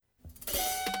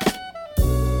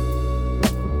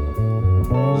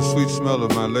sweet smell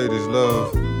of my lady's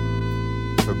love,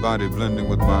 her body blending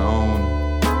with my own.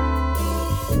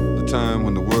 The time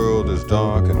when the world is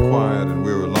dark and quiet and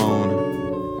we're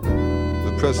alone.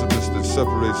 The precipice that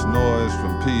separates noise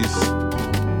from peace,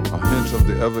 a hint of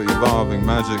the ever-evolving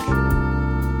magic.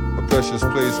 A precious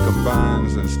place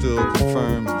combines and still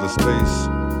confirms the space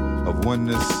of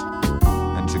oneness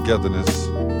and togetherness.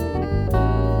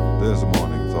 There's a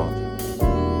morning thought.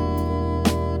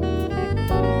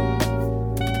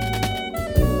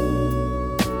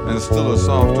 And still a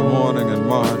softer morning in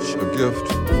March, a gift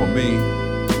for me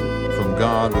from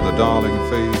God with a darling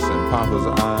face and Papa's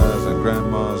eyes and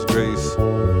Grandma's grace.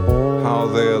 How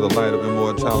there the light of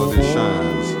immortality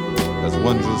shines as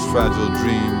wondrous fragile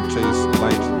dream tastes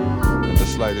light in the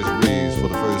slightest breeze for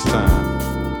the first time.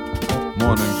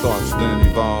 Morning thoughts then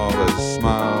evolve as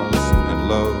smiles and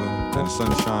love and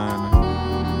sunshine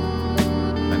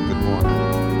and good morning.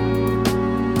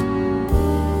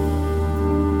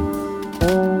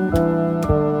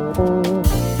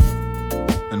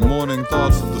 And morning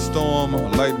thoughts of the storm,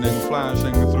 lightning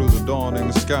flashing through the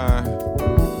dawning sky,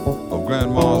 of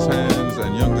Grandma's hands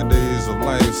and younger days of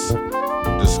life's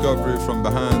discovery from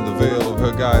behind the veil of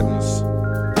her guidance,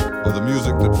 of the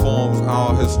music that forms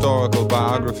our historical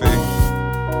biography,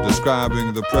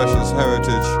 describing the precious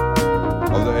heritage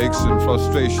of the aches and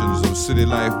frustrations of city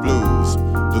life blues,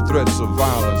 the threats of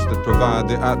violence that provide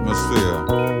the atmosphere,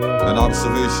 and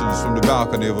observations from the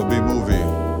balcony of a B-movie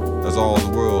as all the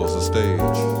world's a stage.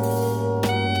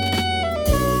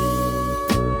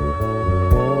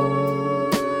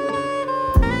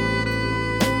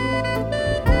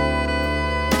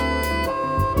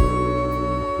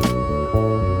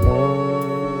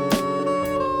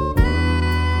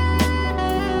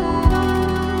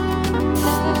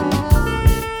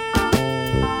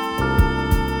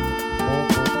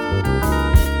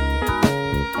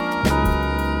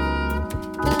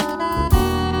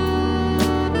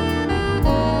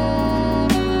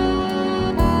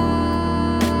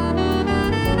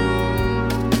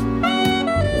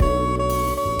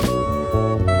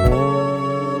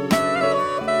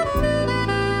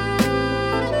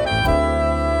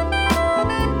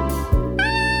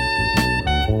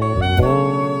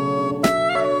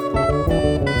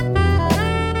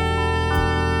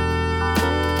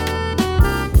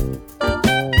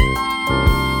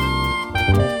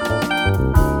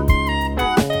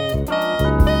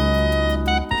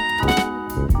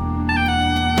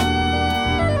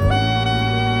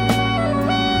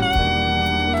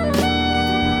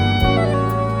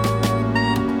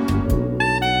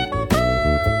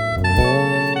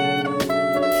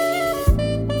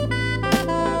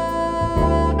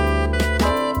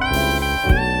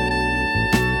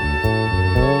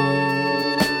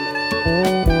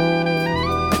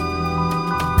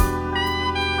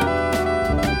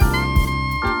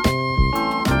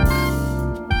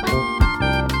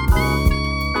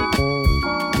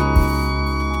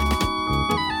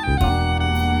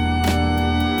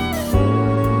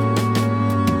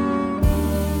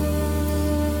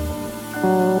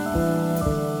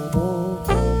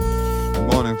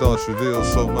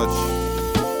 Reveals so much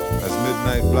as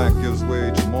midnight black gives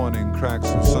way to morning cracks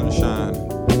and sunshine.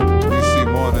 We see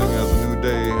morning as a new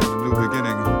day and a new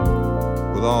beginning,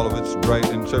 with all of its bright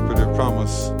interpretive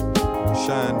promise.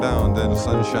 Shine down then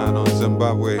sunshine on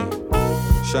Zimbabwe,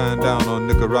 shine down on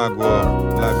Nicaragua,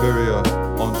 Liberia,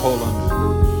 on Poland.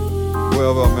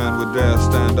 Wherever a man would dare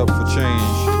stand up for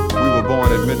change. We were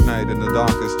born at midnight in the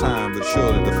darkest time, but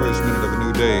surely the first minute of a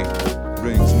new day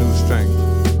brings new strength.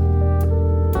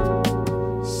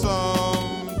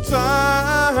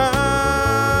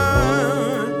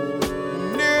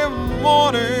 Near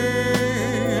morning,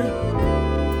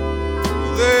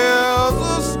 there's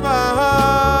a smile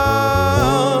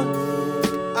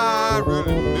I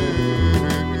really need,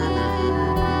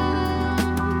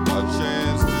 a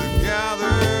chance to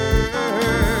gather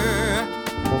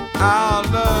our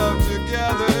love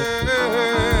together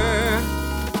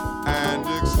and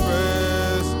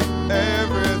express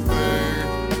everything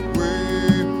we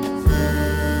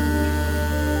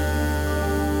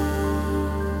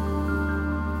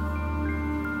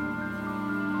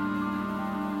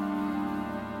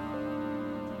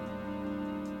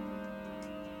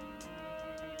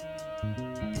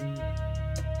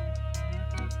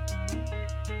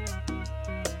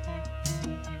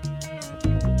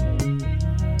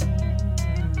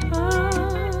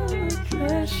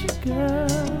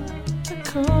girl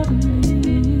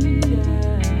accordingly,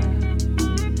 yeah.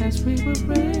 As we were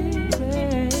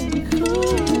ready,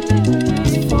 cool,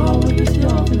 forward with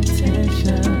your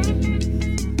intentions,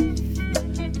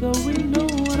 though we know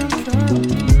what I'm trying to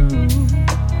do.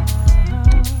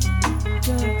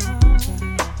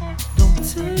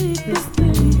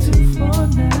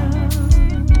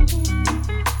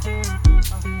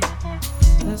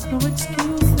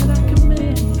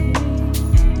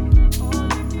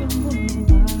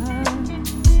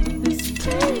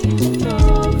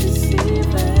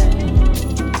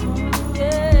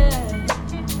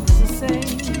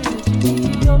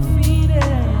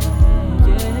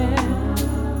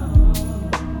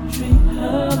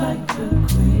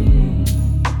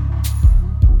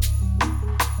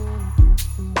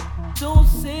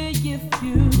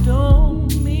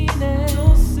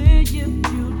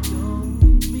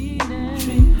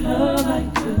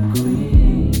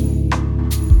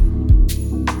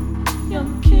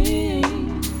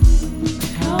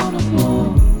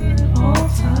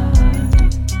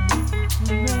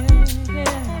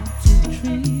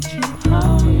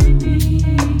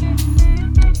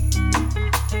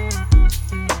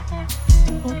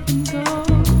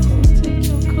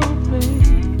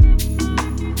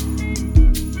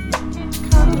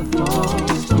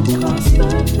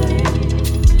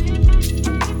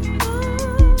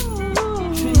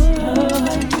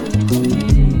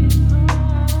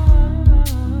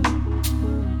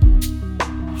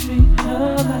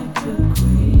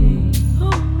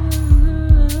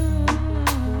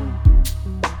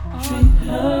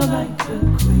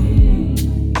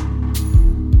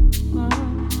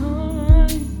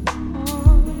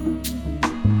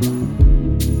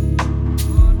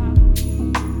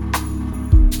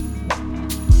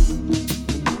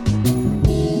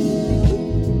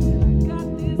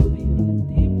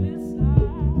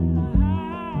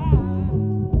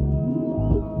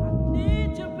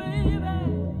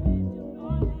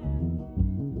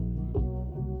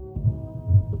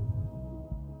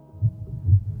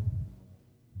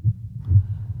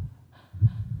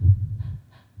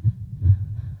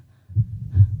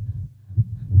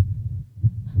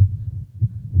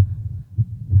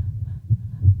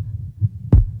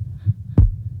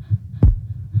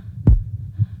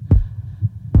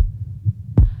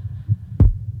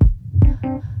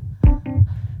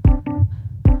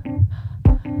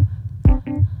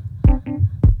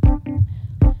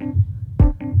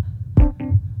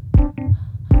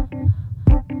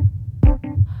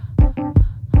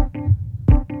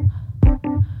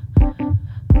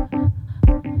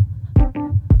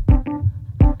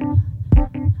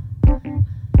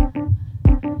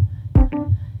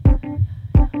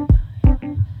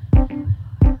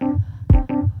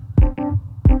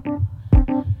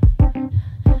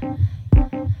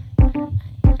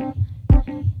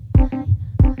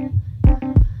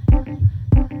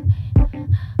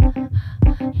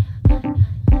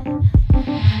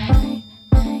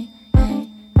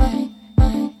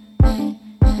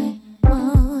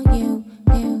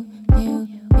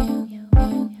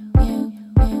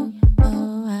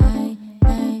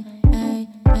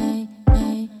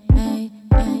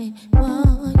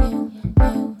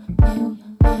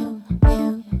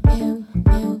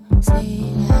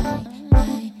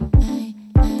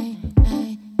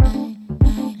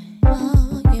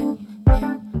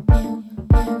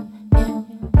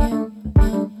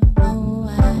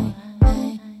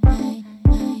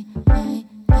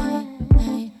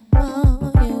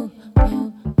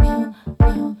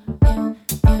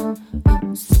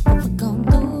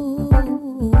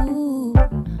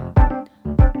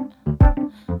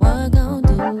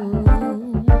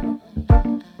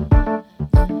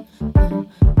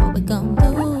 What we gon' do?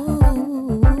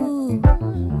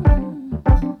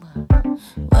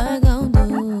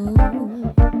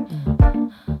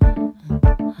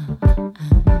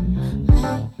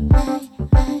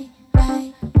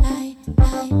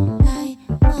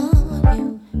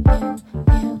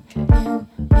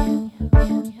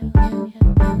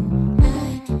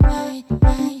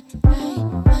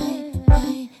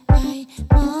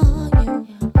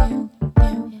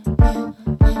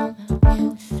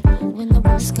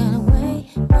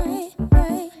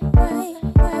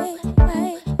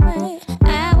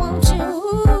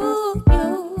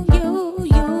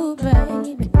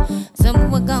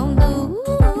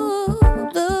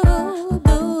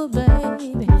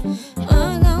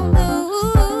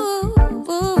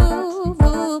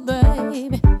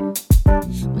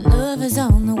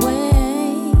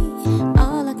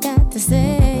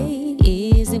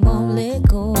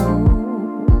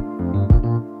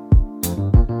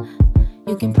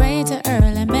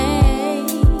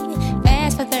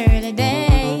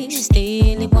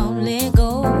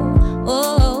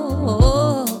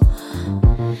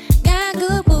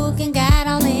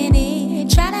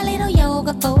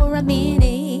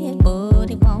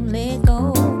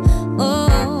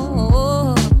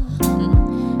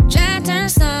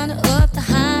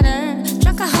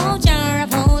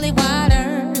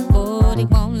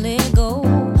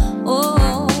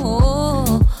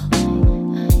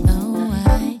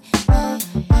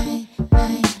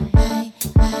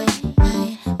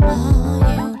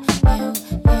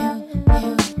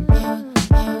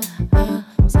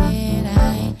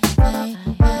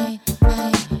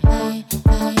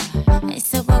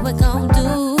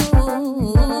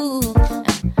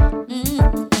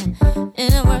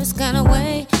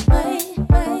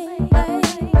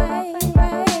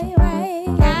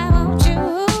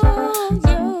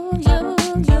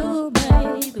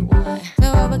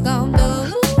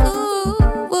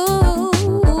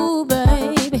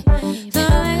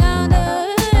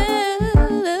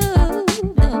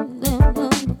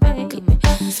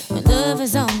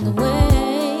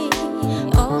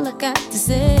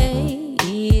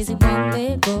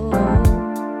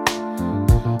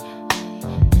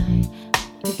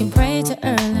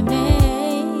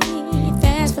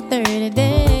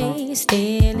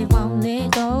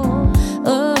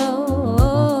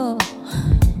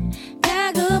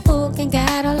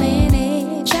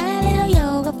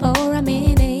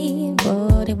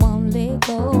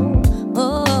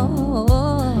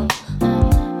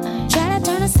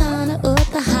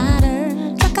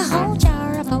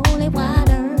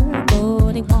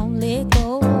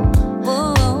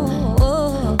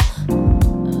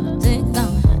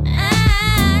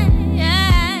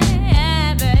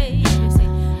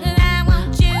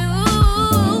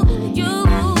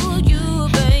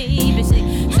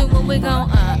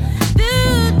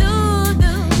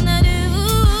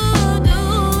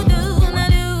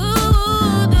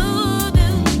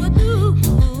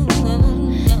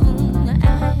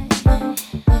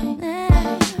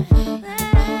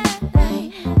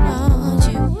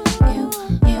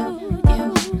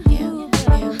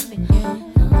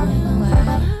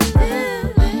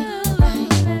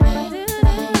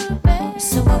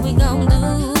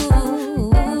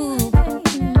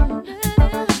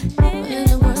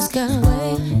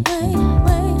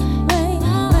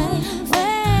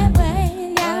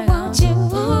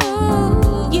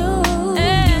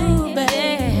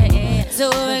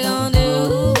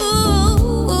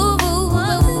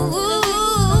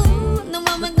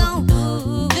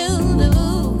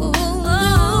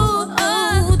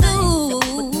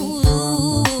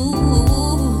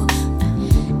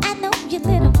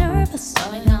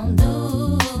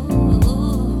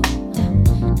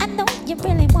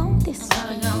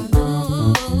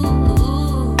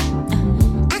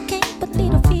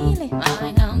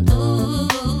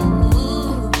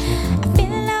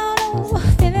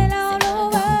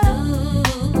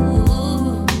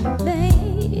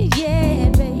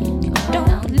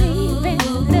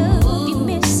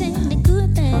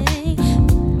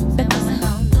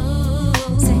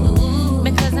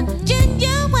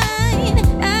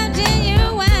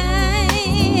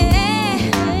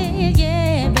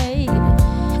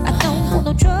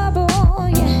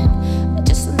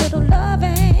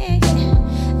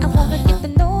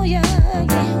 ya,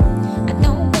 yeah. I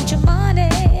don't want your money,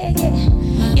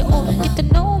 yeah. You ought to get to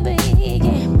know me,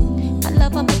 yeah. My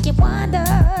love will make you wonder,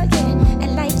 yeah.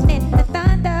 And lightning the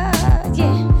thunder,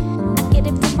 yeah. I get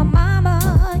it from my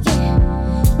mama,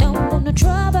 yeah. Don't want no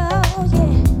trouble,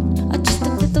 yeah. Just a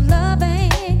little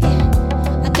loving,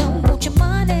 yeah. I don't want your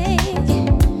money,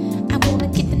 yeah. I wanna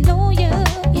get to know you,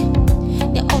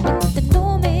 yeah. You ought to get to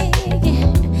know me,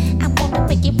 yeah. I wanna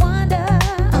make you wonder,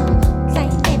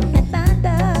 lightning and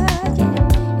thunder,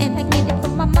 yeah.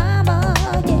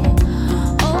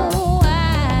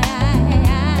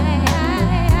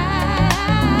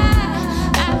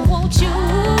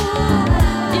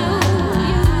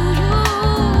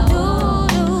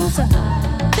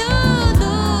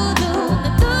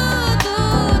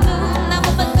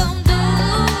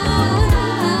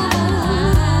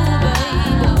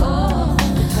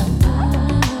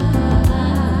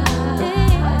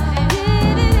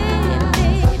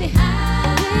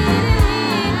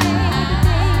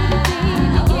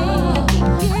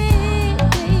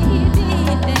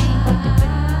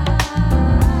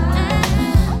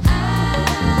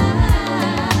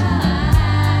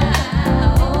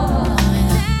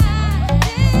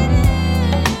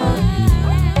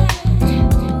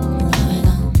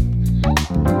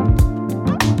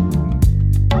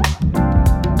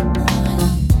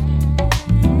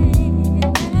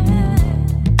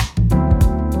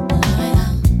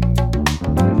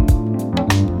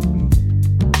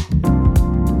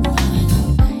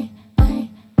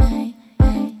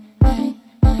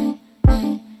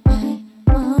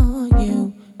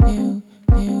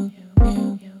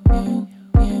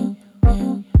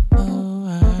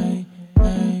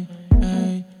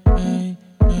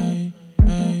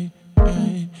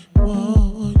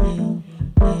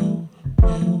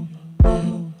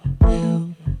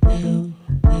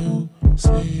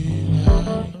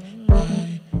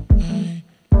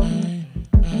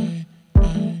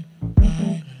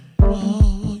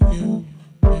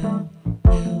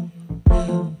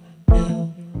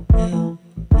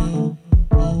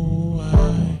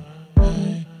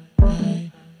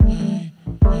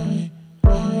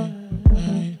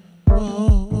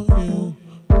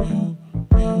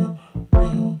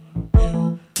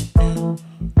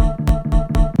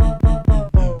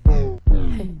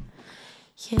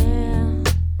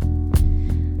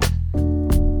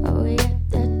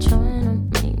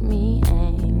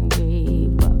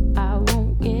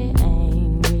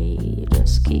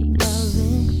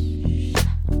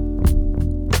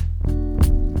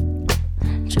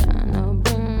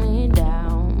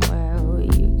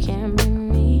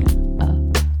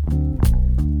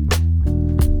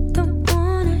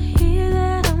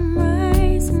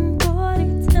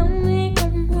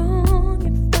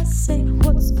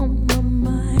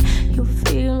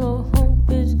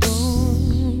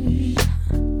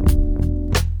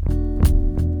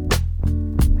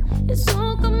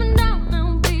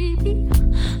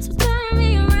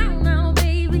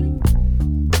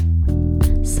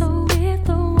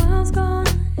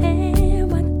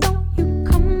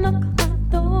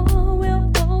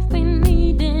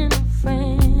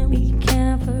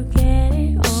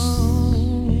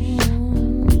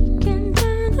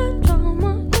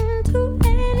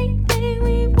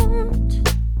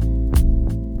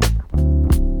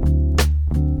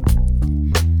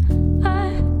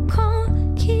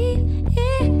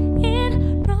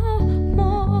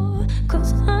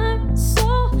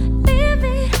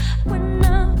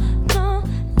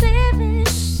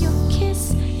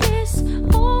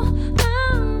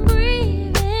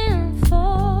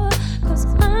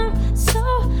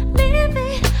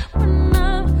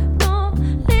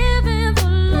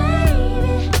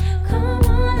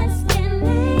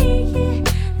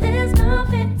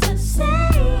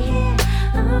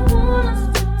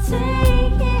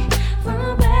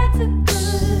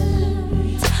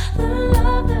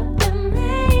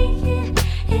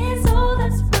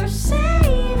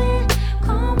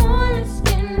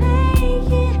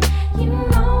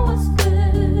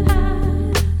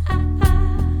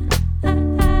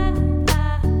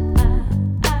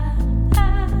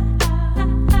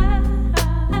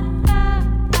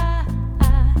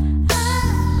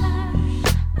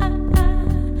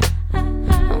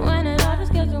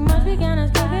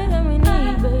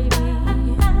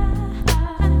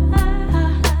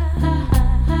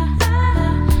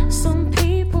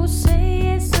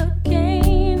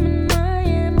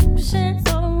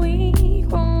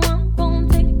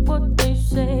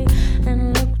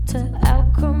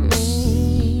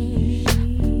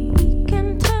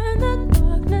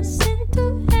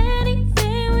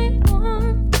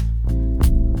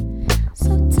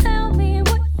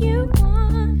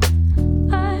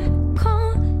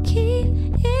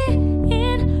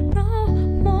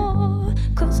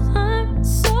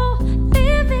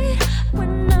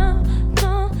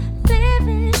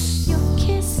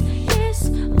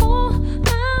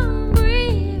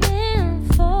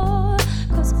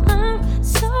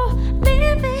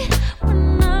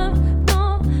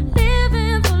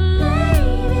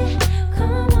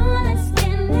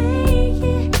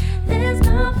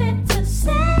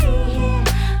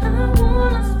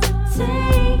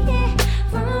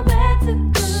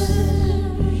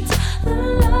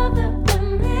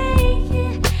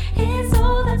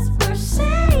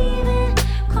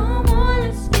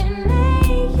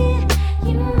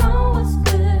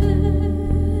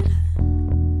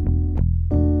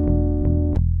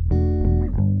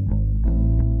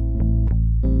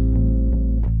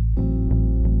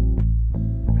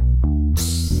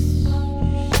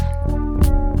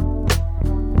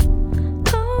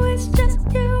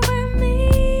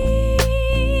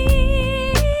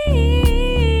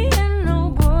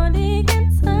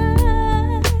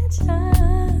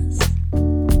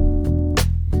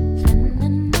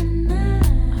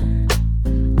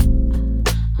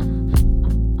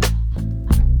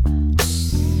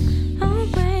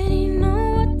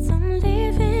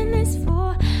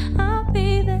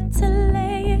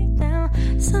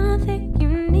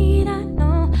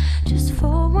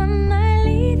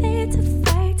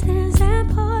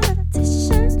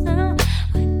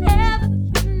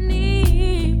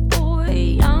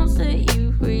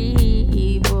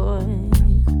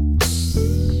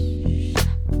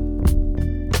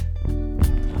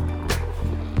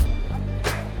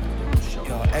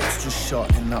 just shot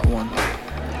in that one.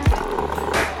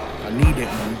 I need it,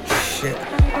 man. Shit.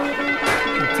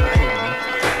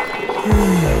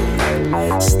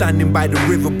 Standing by the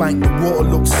riverbank, the water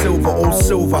looks silver, all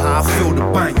silver, how I feel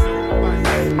the bank.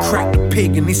 Crack the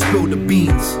pig and they spill the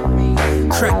beans.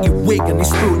 Crack your wig and they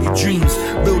spill your dreams.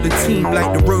 Build a team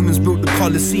like the Romans built the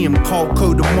Colosseum. Carl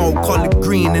Code the mole, collard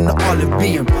green in the olive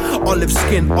beam. Olive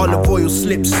skin, olive oil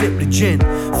slip, sip the gin.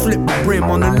 Flip the brim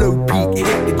on a low peak,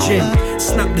 hit the gym.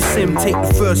 Snap the sim, take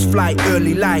the first flight,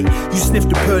 early light. You sniff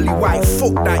the pearly white,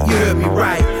 fuck that, you heard me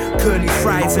right. Curly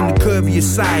fries and the curvier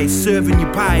size. Serving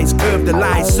your pies, curve the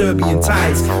lies, Serbian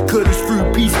ties. Kurdish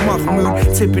fruit, peace,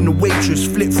 Mahmoud. Tipping the waitress,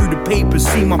 flip through the papers.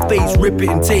 See my face, rip it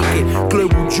and take it.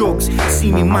 Global jokes,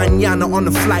 see me mañana on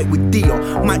a flight with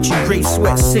Dio. Matching grey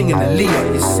sweat, singing a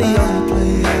Leo. You see, I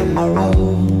play out my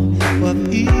role.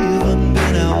 I've even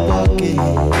been out walking.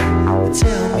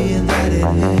 Tell me that it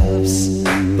helps,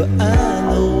 but I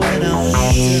know when I'm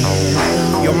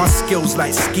walking. Yo, my skills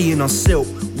like skiing on silk.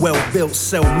 Well built,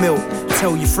 sell milk.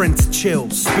 Tell your friend to chill,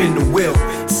 spin the wheel.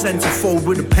 Centerfold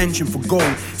with a penchant for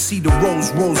gold. See the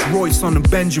Rolls Royce on the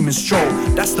Benjamin Stroll.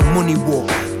 That's the money walk.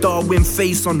 Darwin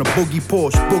face on the boogie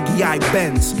Porsche. Boogie eye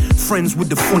Benz. Friends with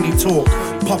the funny talk.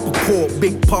 Papa court,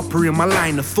 big popper in my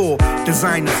line of thought.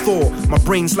 Designer thought, my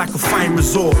brain's like a fine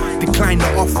resort. Decline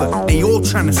the offer, they all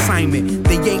tryna sign me.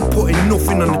 They ain't putting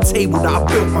nothing on the table that I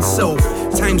built myself.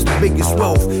 Time's the biggest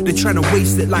wealth, they're tryna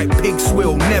waste it like pigs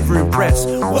will. Never impressed,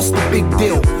 what's the big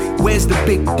deal? Where's the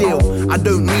big deal? I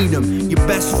don't need them. Your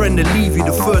best friend will leave you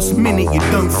the first minute you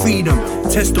don't feed them.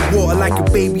 Test the water like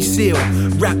a baby seal.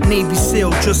 Rap Navy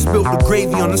SEAL, just spilled the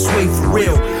gravy on the sway for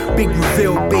real. Big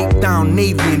reveal, bake down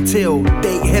Navy until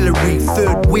date Hillary,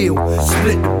 third wheel.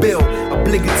 Split the bill,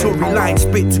 obligatory line,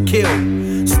 spit to kill.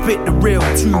 Spit the real,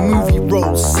 2 movie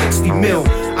roles, 60 mil.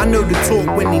 I know the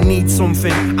talk when they need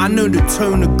something. I know the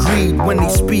tone of greed when they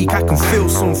speak, I can feel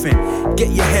something. Get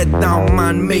your head down,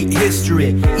 man, make history.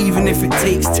 Even if it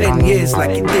takes 10 years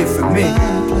like it did for me.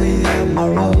 I play out my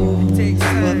role.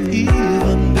 I've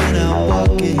even been out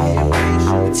walking.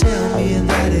 Tell me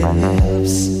that it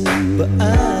helps, but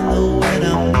I know when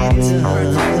I'm done.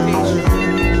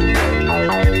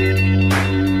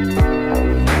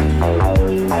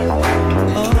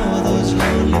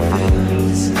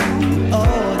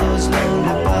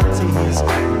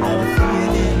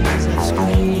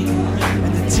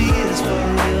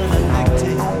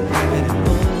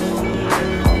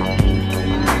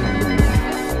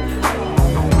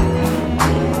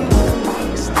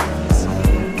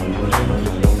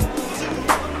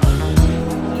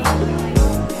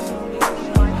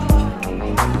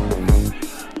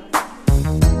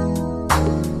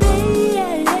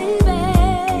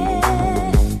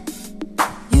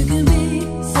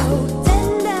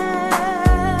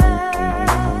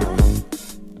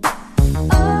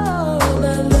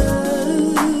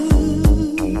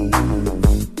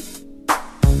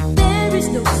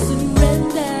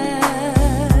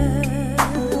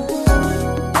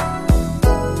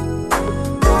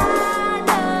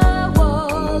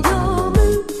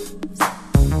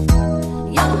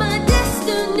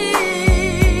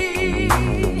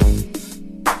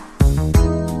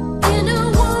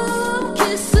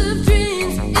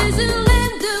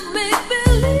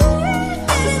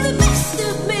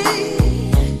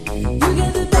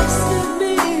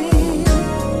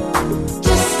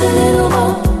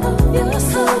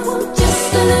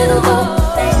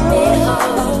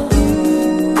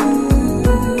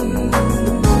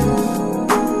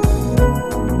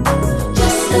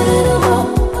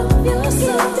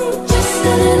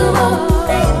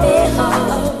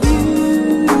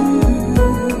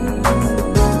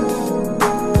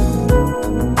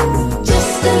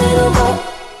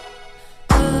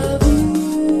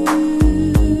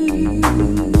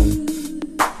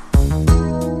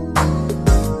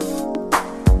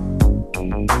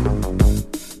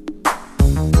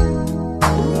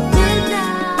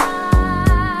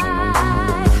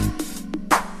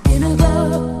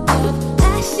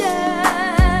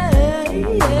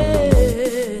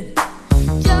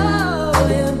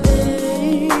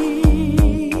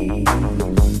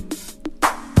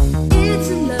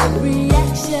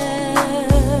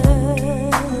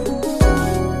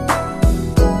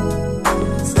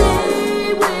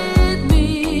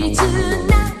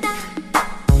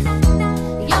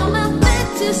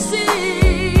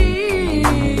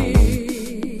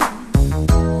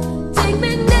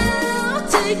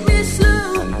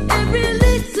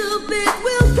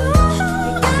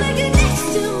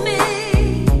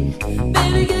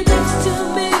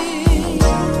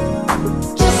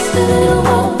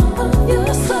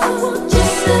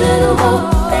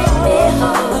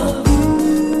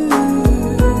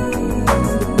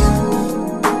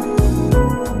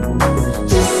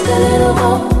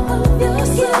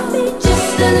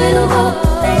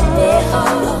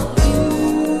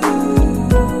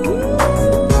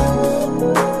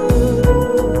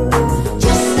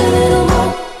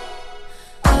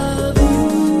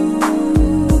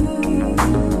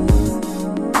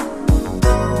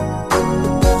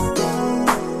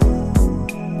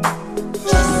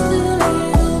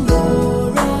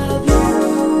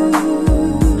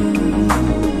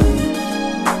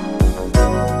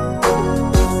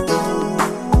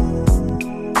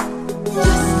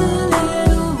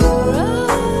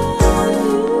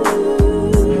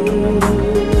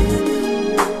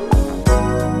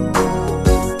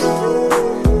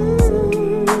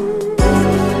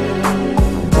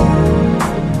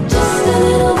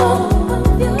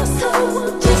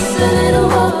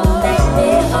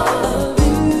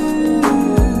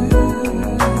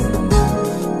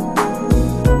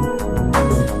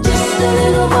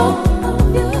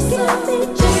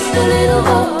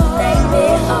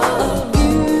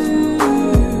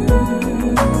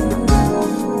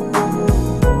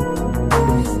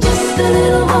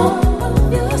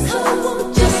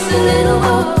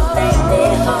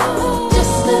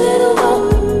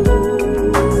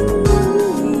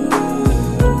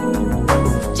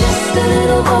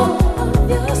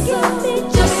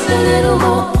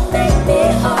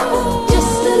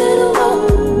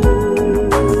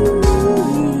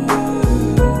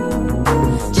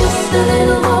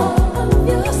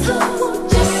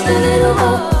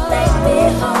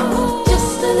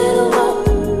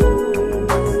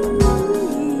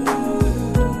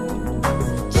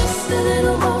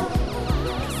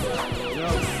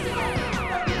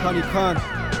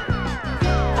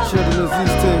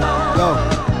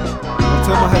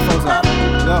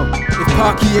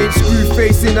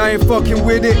 I ain't fucking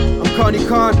with it, I'm Connie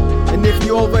Khan. And if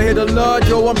you overhear the large,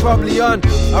 yo, I'm probably on.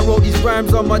 I wrote these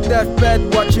rhymes on my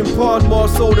deathbed, watching porn, more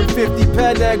so than 50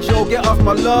 pen eggs, yo, get off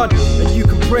my lawn. And you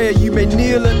can pray, you may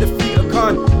kneel at the feet of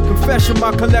Khan. Confession,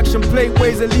 my collection plate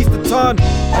weighs at least a ton.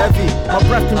 Heavy, my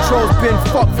breath control's been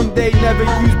fucked from day, never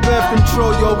use birth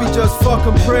control, yo, we just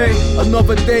fucking pray.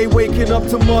 Another day waking up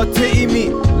to more titty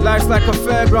meat. Life's like a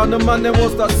fairground, the man that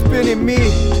won't start spinning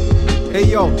me. Hey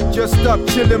yo, just stop,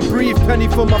 chill and breathe. Penny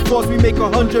for my force, we make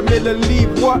 100 million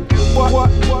leave. What?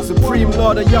 Supreme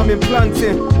Lord, I am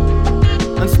implanting.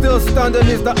 And still standing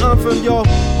is the anthem, yo.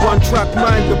 One track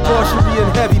mind, debauchery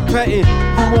and heavy petting.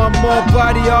 You want more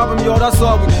body album, yo, that's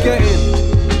all we getting.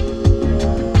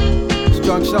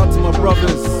 Strong shout to my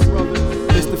brothers,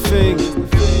 Mr. Fing,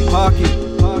 Parky.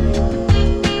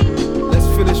 Let's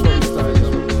finish what we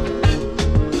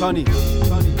started. Connie.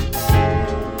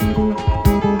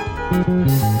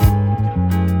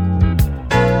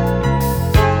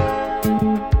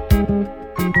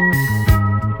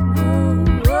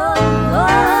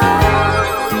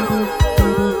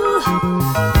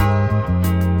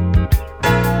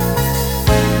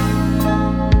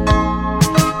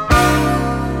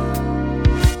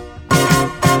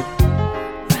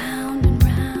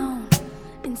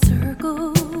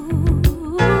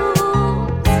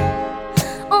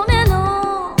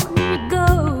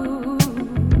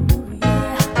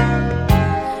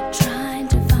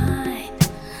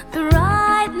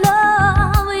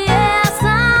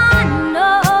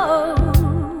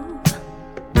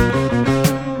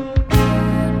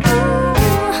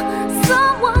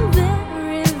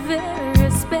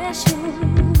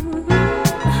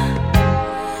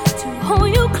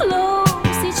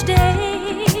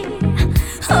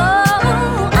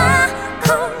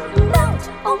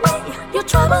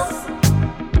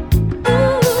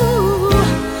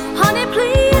 Honey,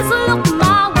 please look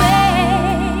my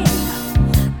way,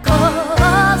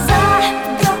 'cause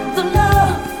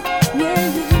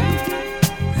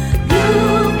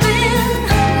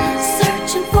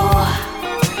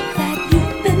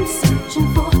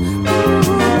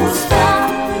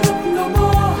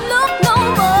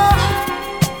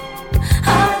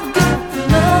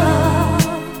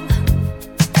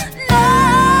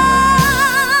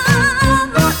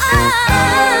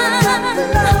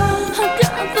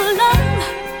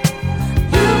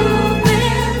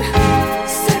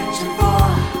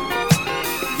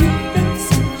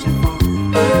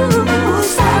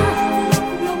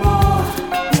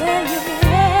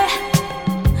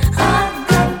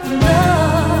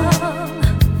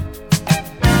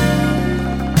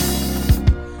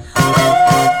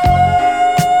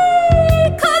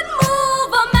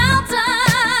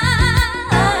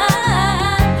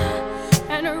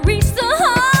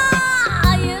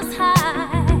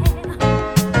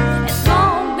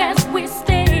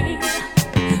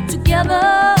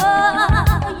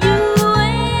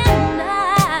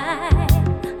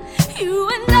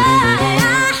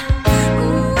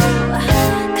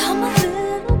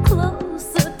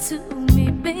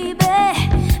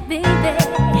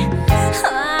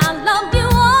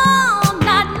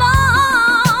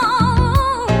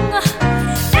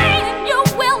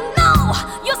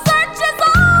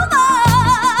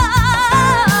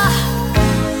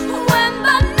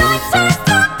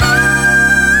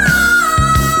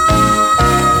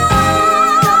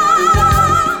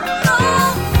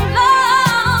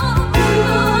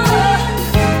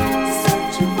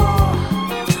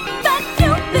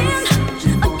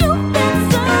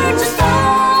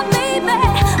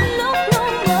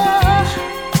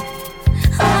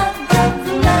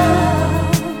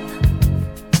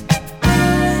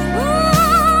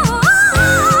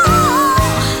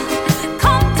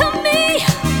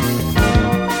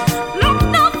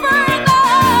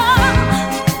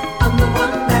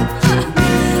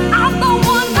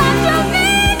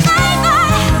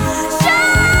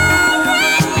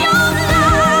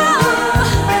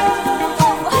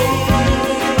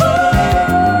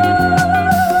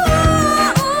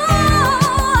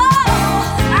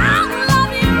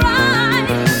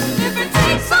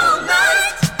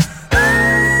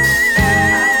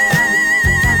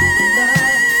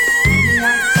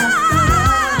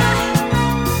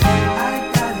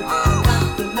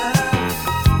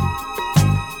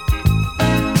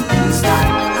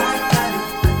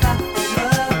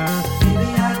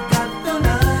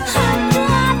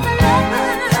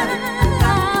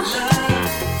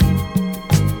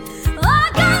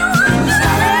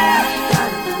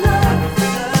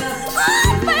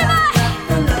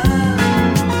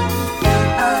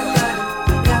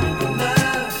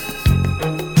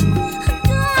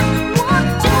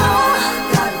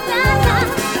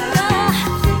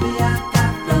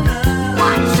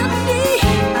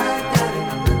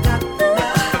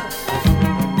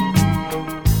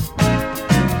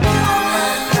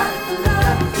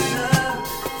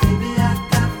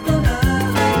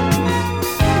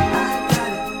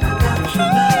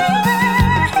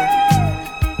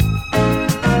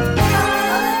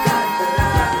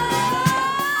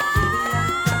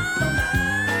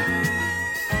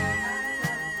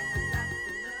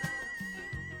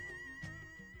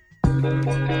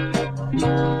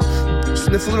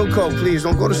little coke, please.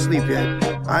 Don't go to sleep yet.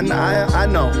 I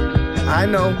know.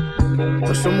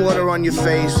 Put some water on your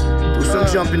face. Do some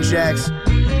jumping jacks.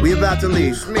 We about to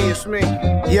leave. It's me.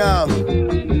 Yo.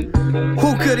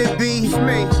 Who could it be? It's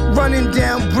me. Running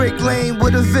down Brick Lane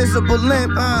with a visible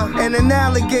limp. And an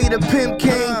alligator pimp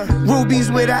king.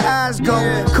 Rubies where the eyes go.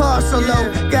 Car so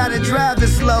low, gotta drive it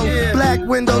slow. Black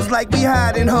windows like we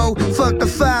hiding ho. Fuck the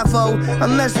 5-0,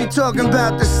 unless we talking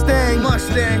about the Sting.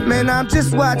 Mustang. Man, I'm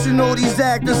just watching all these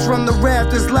actors from the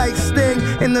rafters like Sting.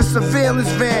 In the surveillance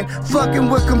van, fucking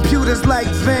with computers like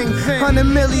Ving. 100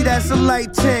 milli, that's a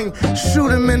light ting. Shoot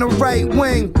him in the right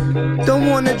wing. Don't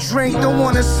wanna drink, don't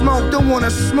wanna smoke, don't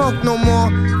wanna smoke no more.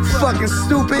 Fucking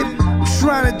stupid.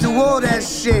 Trying to do all that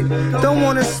shit. Don't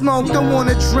wanna smoke, don't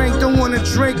wanna drink, don't wanna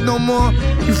drink no more.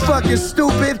 You fucking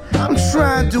stupid. I'm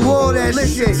trying to do all that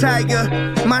shit. Tiger,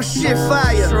 my shit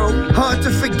fire. Hard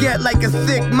to forget like a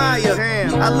thick Maya.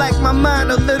 I like my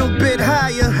mind a little bit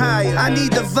higher. I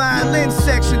need the violin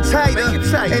section tighter.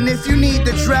 And if you need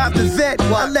to drive the vet,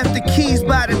 I left the keys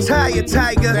by the tire,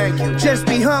 Tiger. Just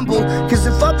be humble, cause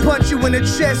if I punch you in the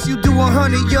chest, you do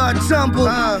 100-yard tumble.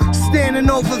 Standing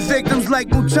over victims like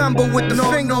Mutombo with the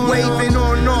finger waving.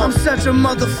 I'm such a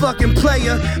motherfucking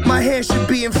player. My hair should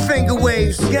be in finger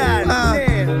waves.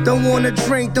 Don't wanna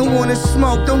drink, don't wanna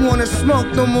smoke, don't wanna smoke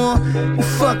no more. You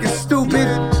fucking stupid.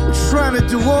 I'm trying to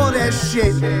do all that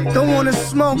shit. Don't wanna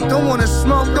smoke, don't wanna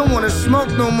smoke, don't wanna smoke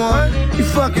no more. You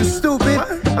fucking stupid.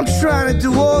 I'm trying to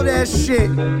do all that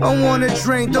shit. Don't wanna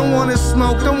drink, don't wanna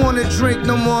smoke, don't wanna drink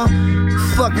no more.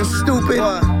 Fucking stupid.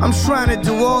 I'm trying to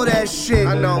do all that shit.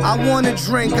 I know. I wanna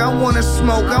drink, I wanna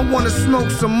smoke, I wanna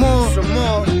smoke some more.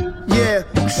 Yeah,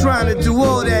 I'm trying to do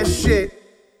all that shit.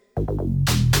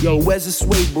 Yo, where's the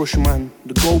suede brush, man?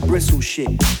 The gold bristle shit.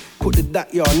 Put the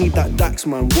yo, I need that Dax,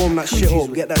 man. Warm that shit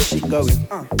up, get that shit going.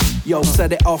 Yo,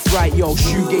 set it off right, yo,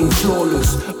 shoe game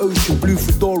flawless. Ocean blue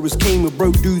fedoras came with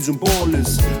broke dudes and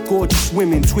ballers. Gorgeous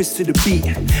women, twist to the beat.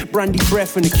 Brandy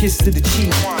breath and a kiss to the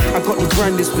cheek. I got the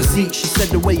grandest physique. She said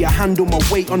the way I handle my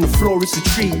weight on the floor is a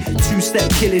treat. Two-step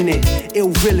killing it. Ill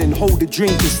villain, hold a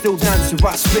drink and still dance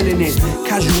without spilling it.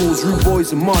 Casuals, rude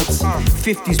boys and muds.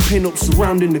 50s pin-ups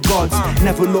surrounding the gods.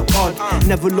 Never look odd,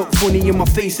 never look funny in my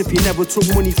face if you never took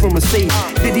money from a safe.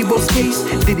 Did he bust case?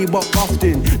 Did he buck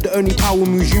often? The only power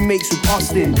moves you makes with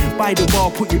Austin. Buy the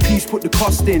bar, put your piece, put the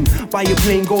cost in. Buy your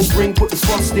plain gold ring, put the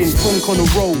frost in. Funk on the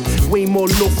roll, way more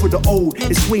love for the old.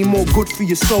 It's way more good for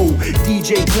your soul.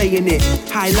 DJ playing it,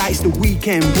 highlights the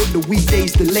weekend, but the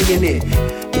weekdays delaying it.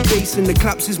 The bass and the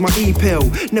claps is my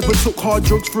e-pill. Never took hard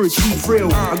drugs for a cheap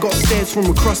thrill. I got stares from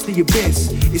across the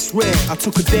abyss. It's rare, I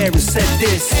took a dare and said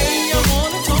this. Hey, I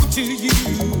wanna talk to you.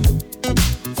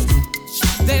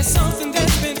 There's something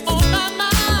that's been on my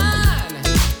mind.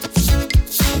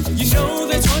 You know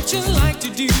that's what you like to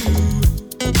do.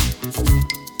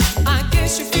 I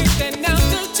guess you feel that now's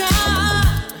the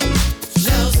time.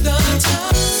 Now's the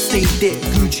time. Stay there,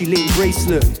 Gucci link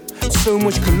bracelet. So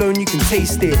much cologne you can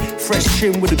taste it. Fresh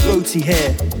trim with a goatee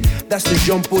hair. That's the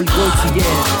Jean-Paul Gaultier,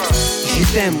 yeah. Je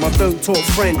them, I don't talk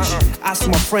French. Ask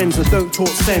my friends, I don't talk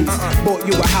sense. Bought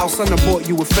you a house and I bought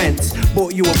you a fence.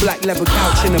 Bought you a black leather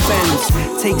couch and a Benz.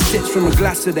 Take sips from a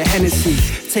glass of the Hennessy.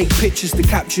 Take pictures to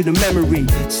capture the memory.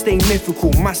 Stay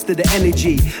mythical, master the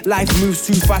energy. Life moves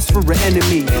too fast for an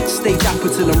enemy. Stay dapper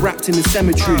till I'm wrapped in the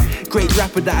cemetery. Great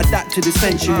rapper that adapted the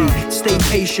century. Stay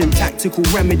patient, tactical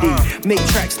remedy. Make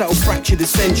tracks that'll fracture the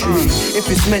century. If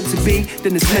it's meant to be,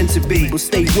 then it's meant to be. But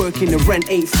stay working, the rent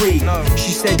ain't free.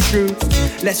 She said true,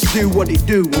 let's do what it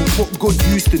do and put good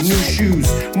use to new shoes.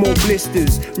 More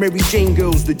blisters, Mary Jane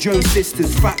girls, the Jones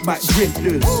sisters, fatback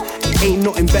drifters. Ain't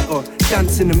nothing better,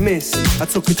 dance in the mist. I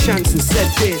took a chance and said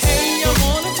this. Hey, I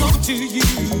wanna talk to you.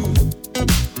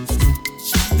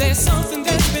 There's something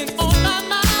that's been on my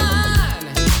mind.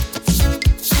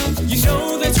 You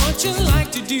know that's what you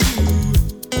like to do.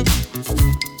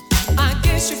 I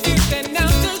guess you feel that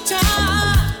now's the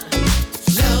time.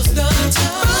 Now's the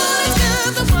time.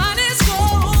 Because the wine is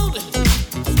cold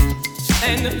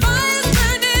and the fire's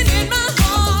burning in my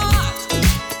heart.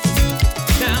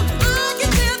 Now I can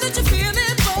tell that you're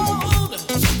feeling bold.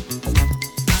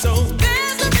 So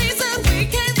there's a reason we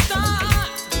can't start.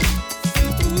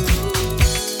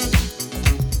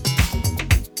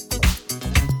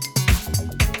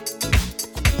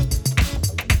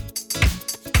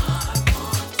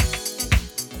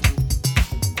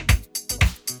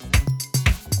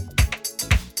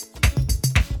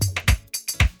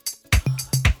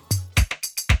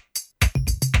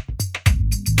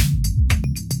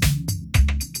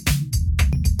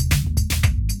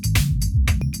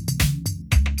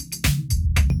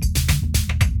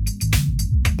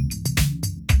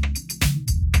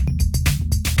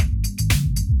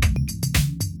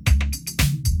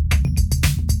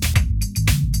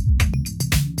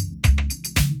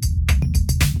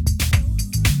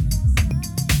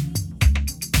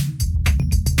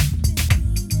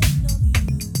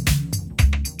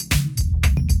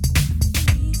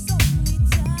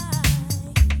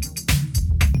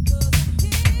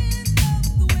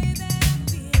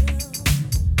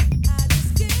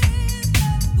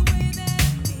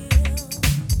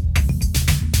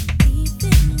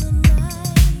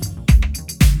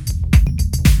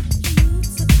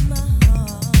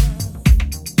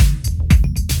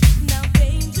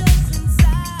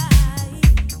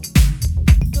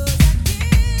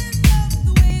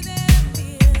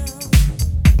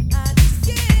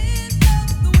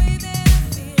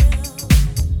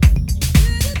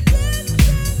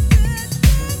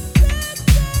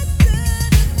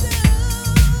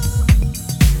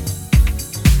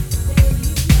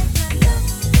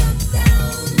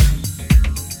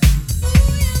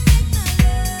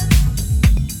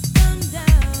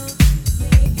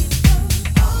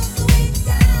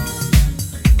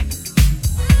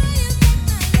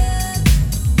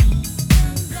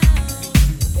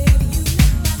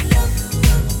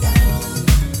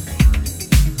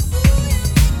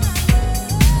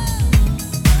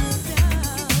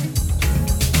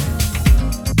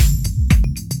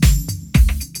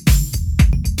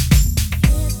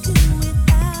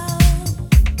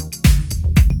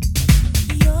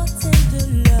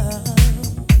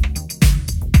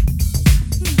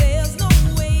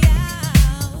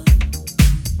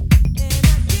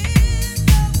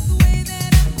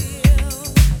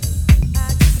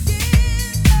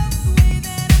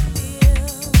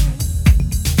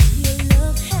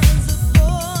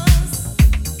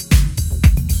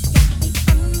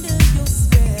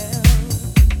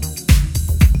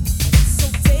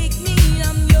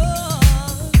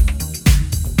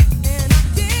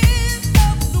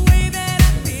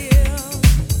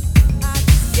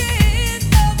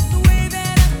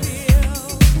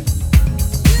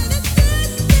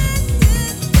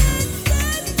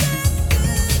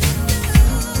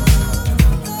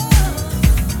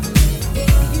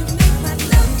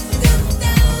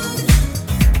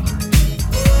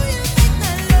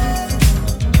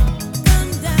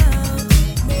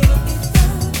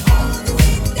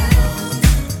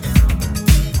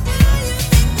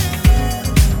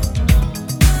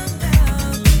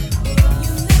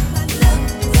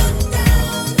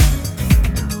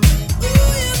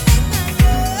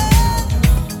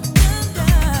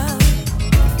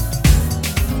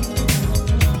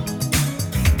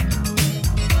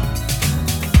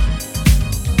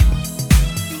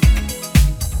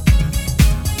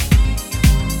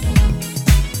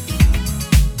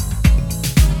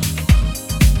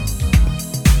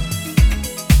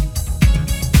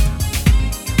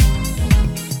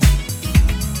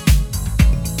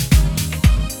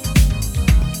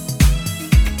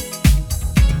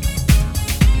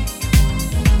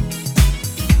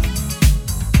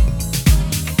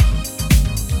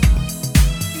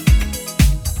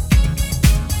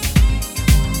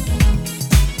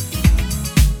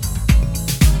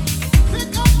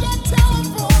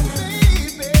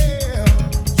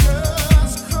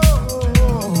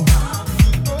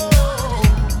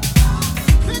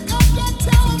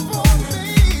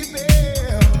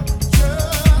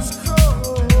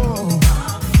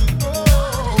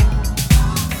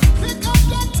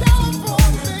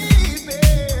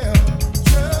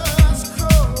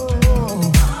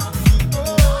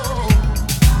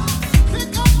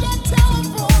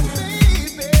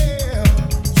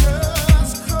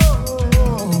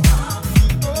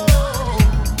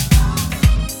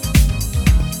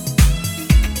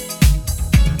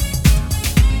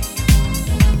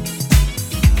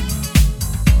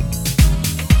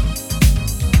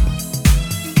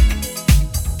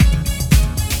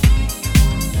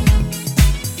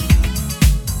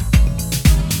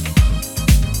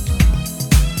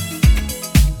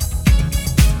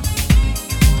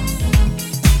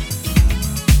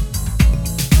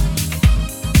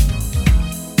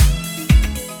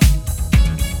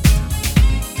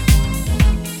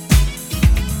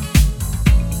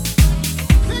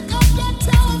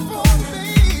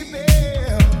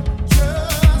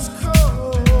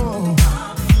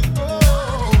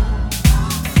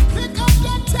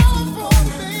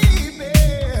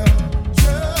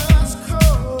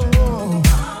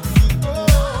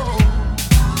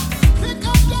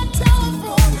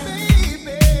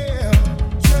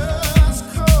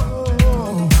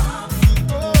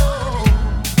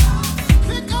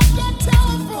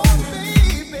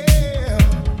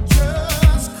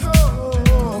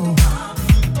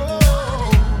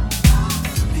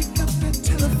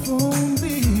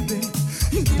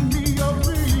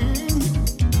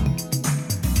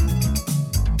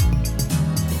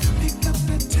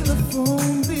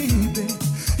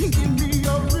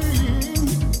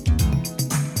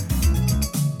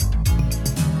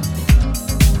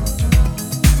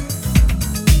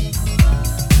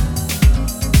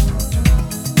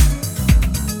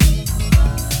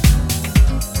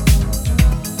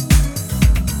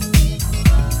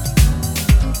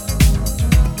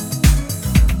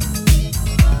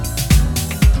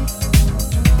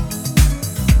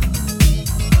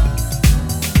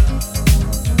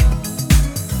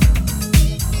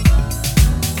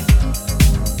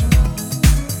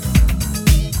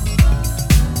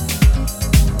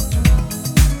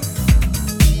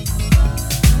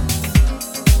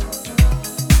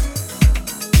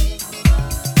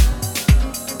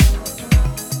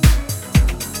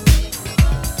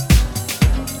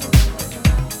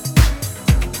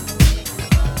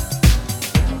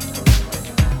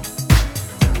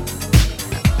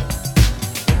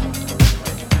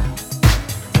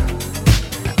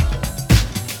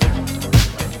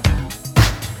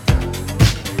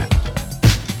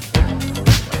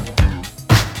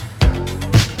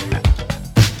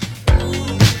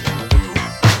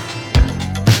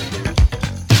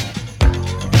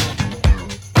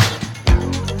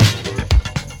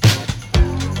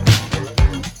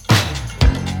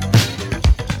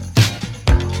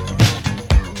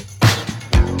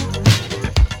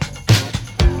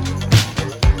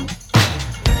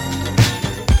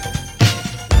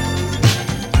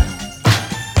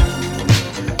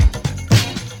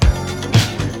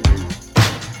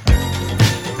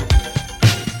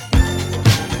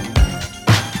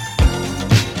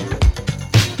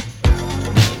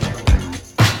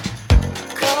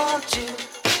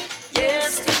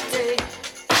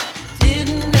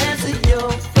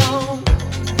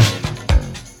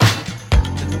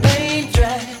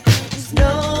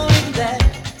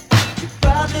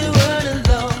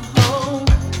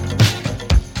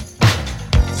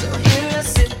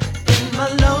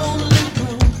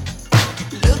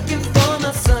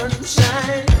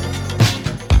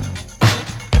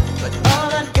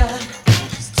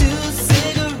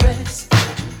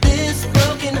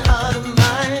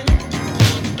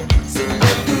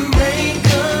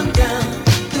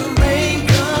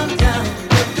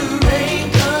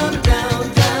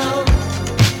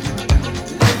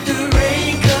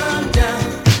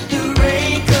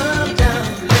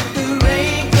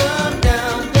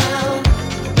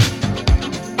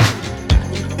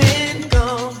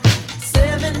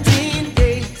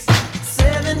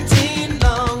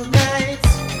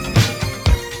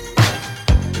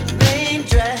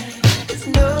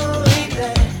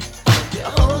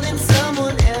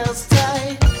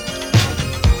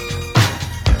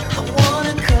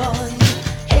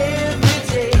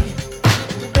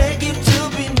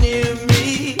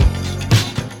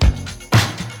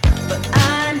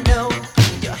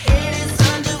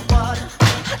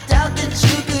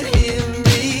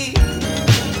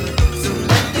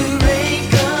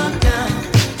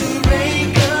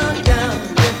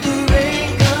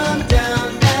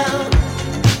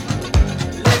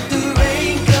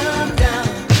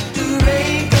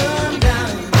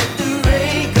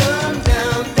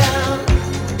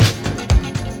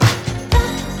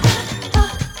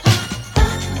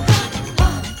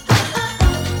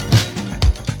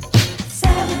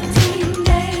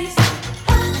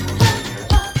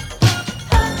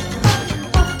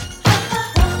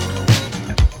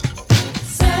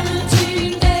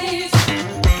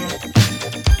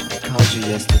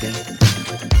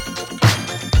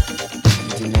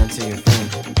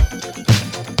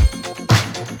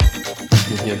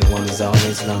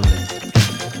 is lonely,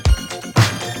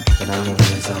 but I know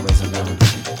that it's always alone.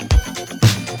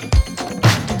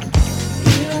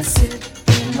 Here I sit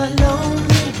in my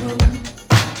lonely room,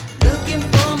 looking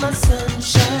for my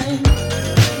sunshine.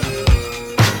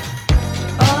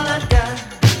 All I got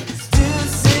is 2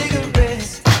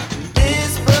 cigarettes,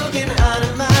 this broken heart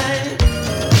of mine.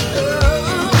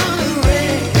 The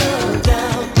rain come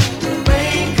down, the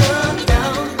rain come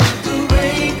down, the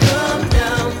rain come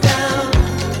down, down.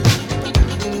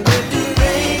 The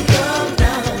rain come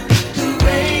down, the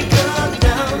rain come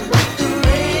down, the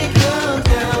rain come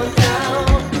down, down.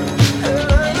 The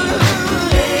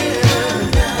rain come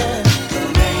down, the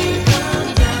rain come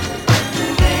down, the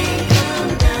rain come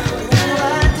down. Oh, I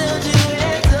told you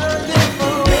it's all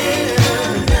before. The rain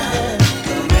come down,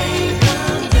 the rain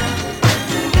come down,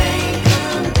 the rain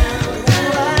come down.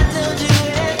 Oh, I told you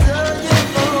it's all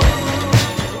before.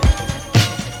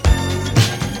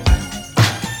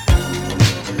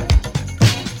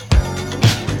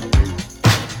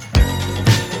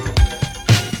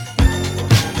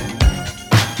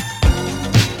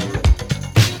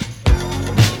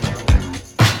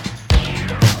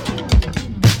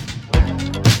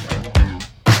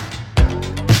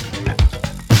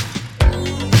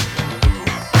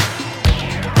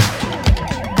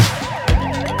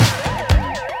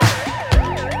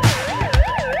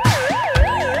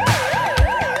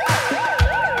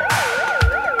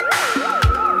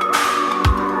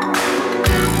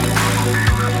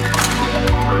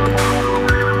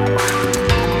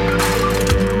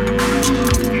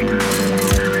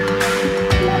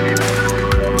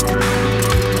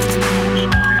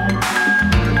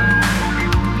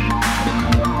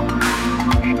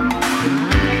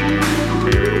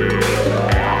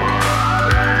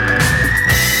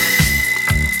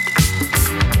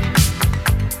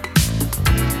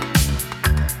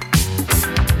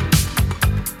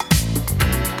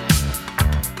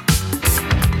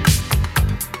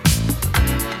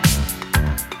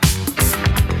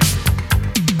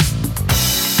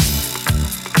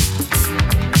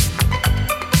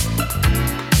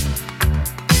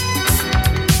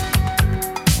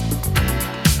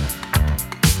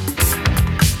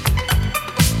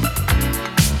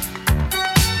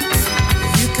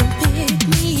 You can pick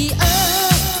me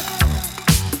up,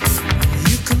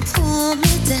 you can pull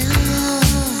me down,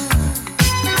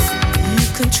 you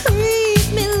can treat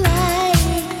me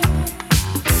like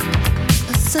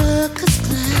a circus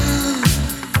clown.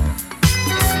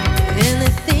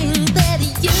 Anything that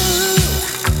you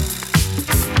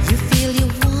feel you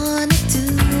wanna do.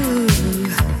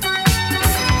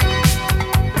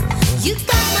 You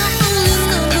got my only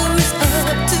number, it's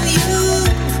up to you.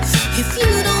 If you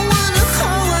don't wanna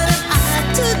call, what am I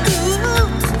to do?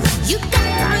 You got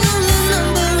my only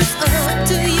number, it's up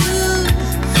to you.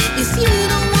 If you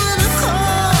don't wanna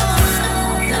call,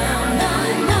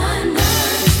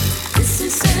 999, this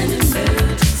is an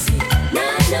emergency.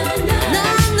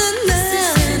 999, this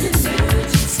is an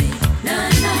emergency.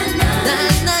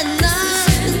 999, this is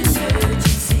an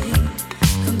emergency.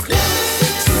 Come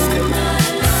closer to my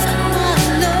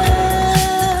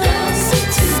love, closer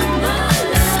to my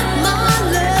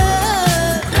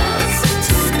love, closer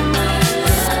to my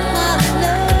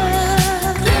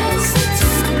love, closer to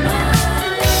my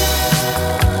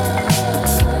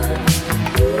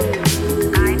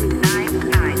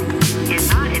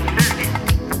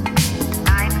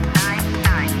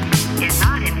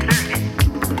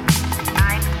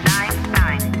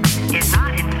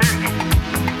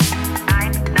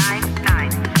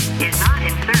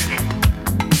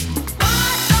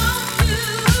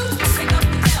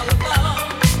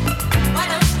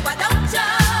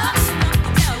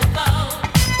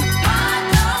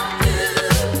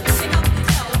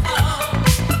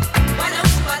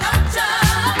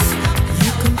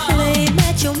You can play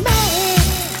Macho Man,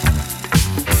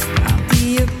 I'll be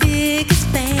your biggest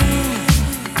fan.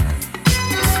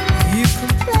 You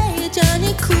can play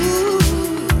Johnny Cool,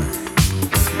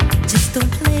 just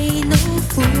don't play no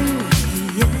fool,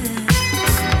 yeah.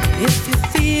 If you're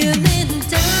feeling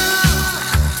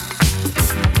down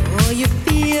or you're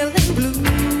feeling blue,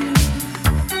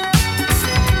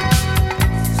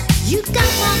 you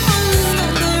got my only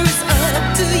number, it's up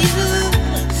to you.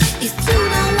 If you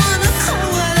don't wanna call,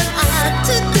 what am I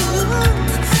to do?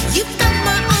 You got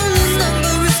my only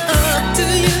number, it's up to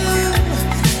you.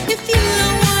 If you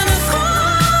don't wanna call,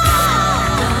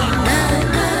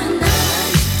 999,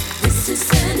 this is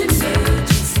an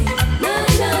emergency.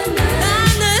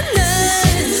 999,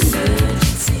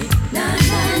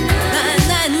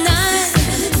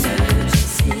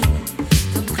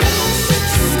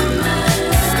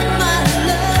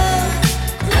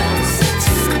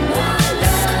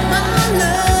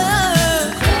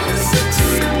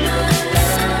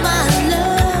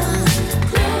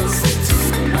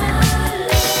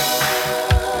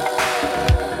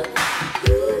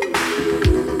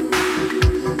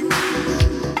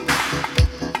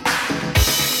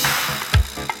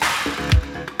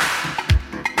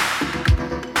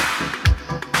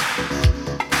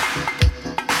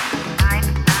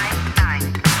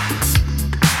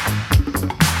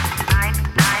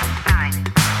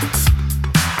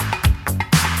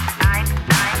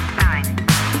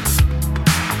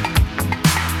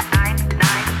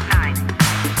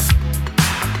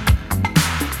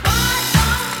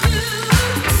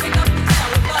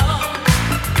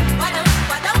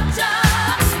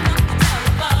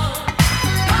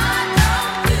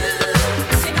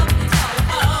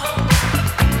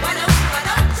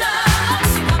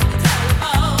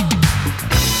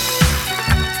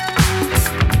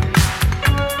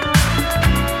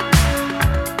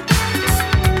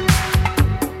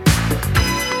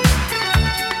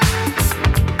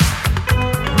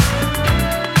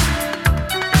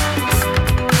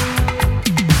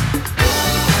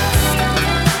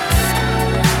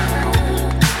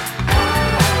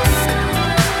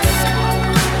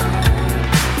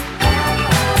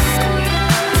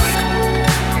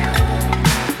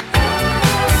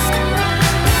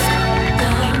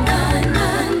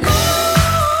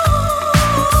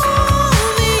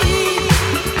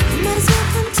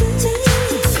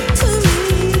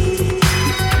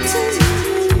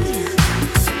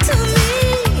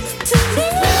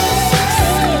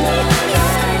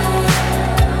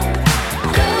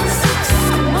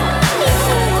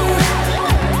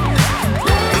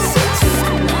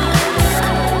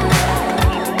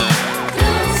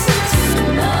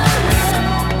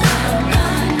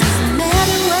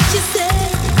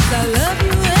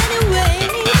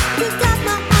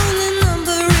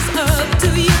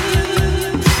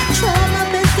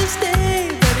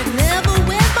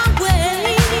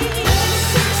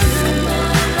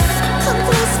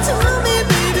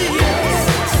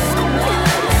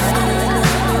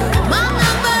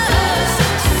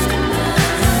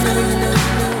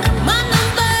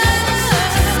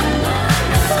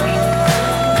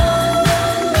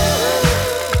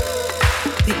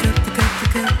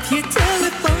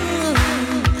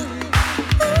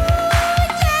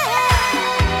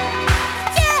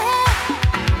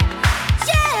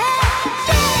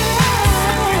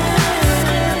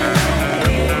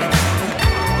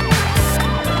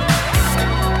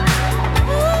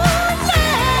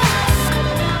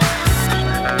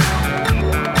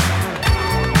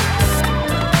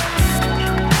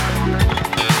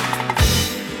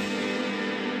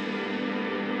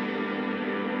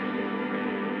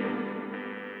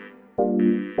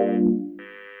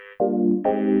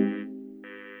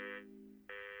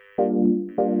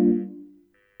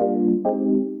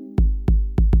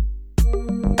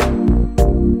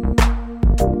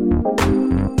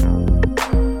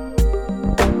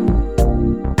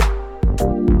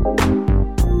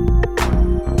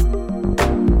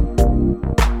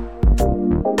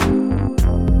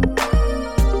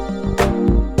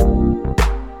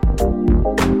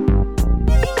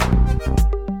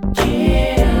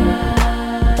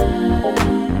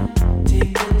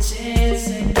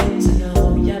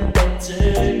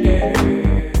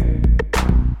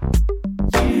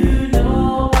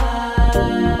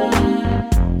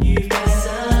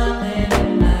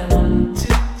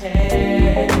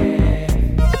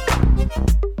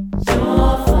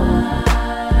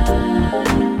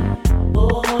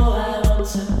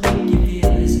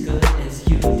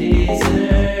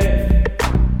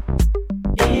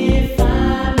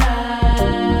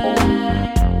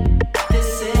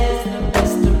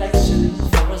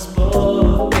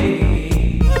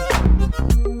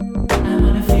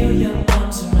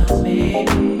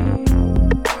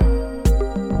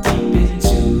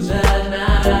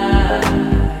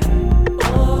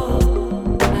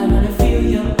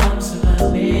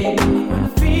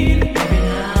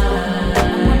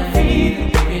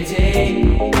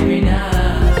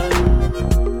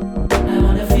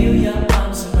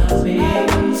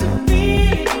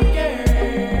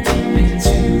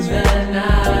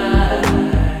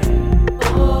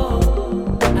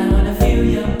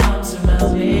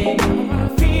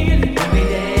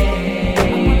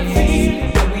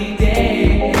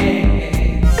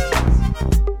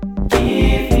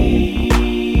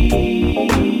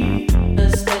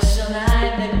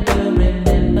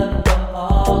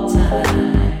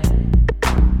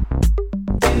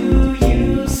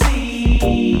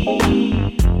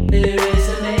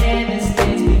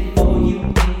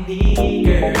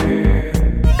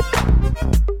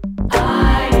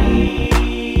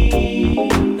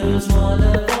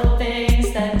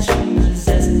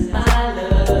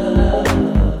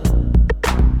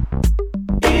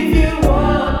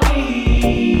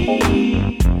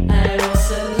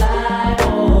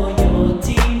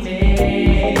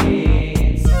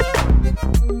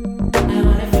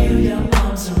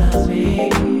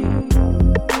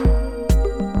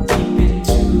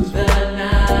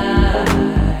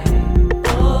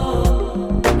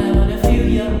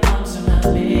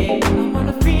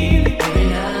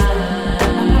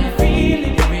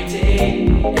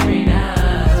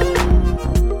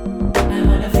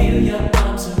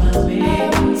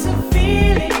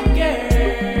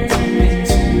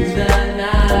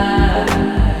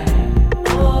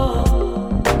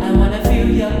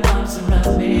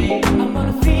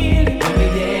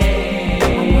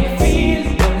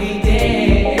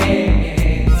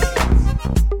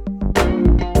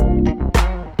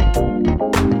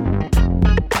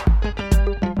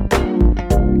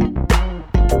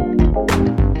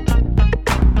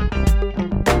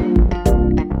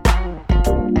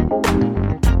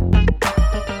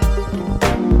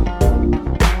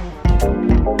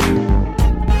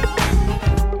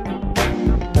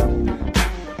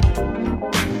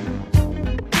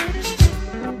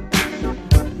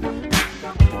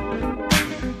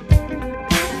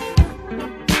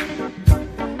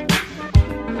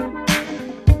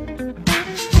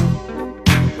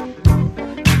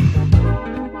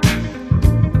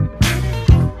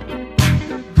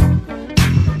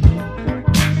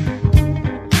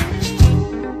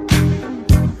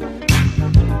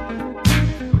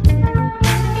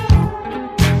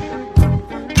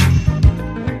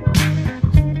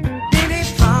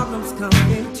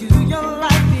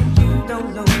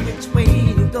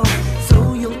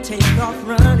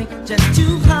 just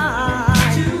too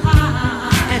high. Too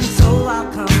high. And so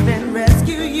I'll come and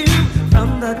rescue you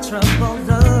from the troubles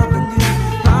of the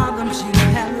new problems you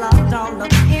have locked all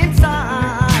up.